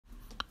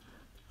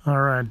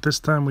Alright, this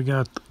time we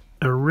got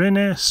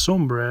Arena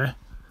Sombre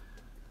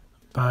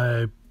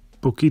by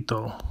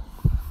Poquito.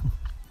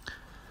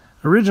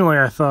 Originally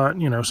I thought,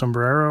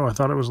 sombrero, I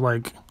thought it was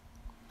like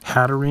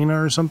hat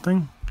arena or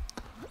something.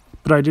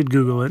 But I did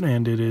Google it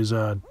and it is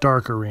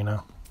dark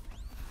arena.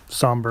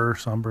 Sombre,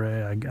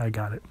 I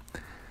got it.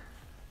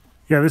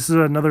 Yeah, this is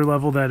another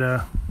level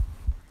that,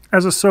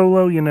 as a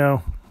solo,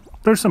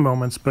 there's some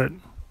moments, but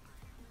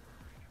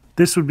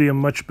this would be a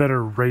much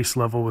better race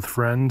level with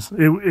friends.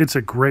 It's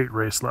a great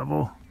race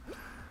level.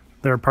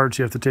 There are parts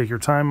you have to take your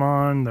time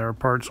on. There are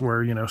parts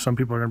where, some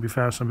people are going to be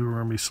fast, some people are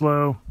going to be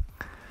slow.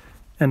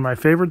 And my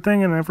favorite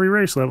thing in every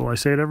race level, I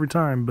say it every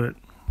time, but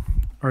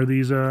are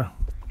these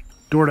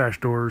DoorDash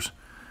doors.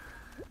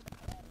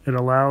 It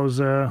allows,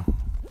 it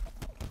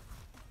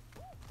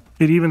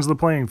evens the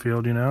playing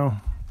field,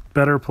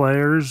 Better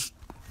players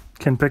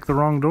can pick the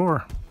wrong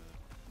door,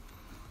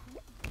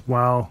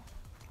 while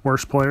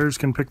worse players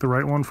can pick the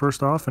right one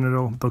first off, and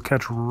they'll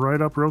catch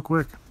right up real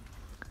quick.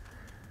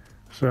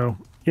 So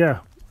yeah,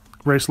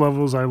 race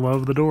levels, I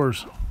love the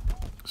doors.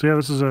 So yeah,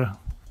 this is a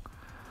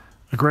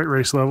great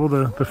race level.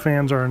 The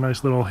fans are a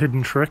nice little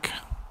hidden trick.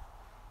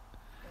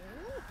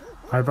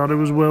 I thought it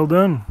was well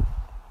done.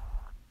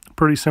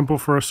 Pretty simple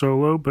for a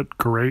solo, but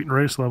great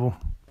race level.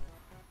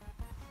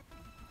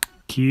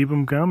 Keep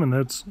them coming.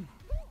 That's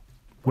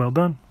well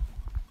done.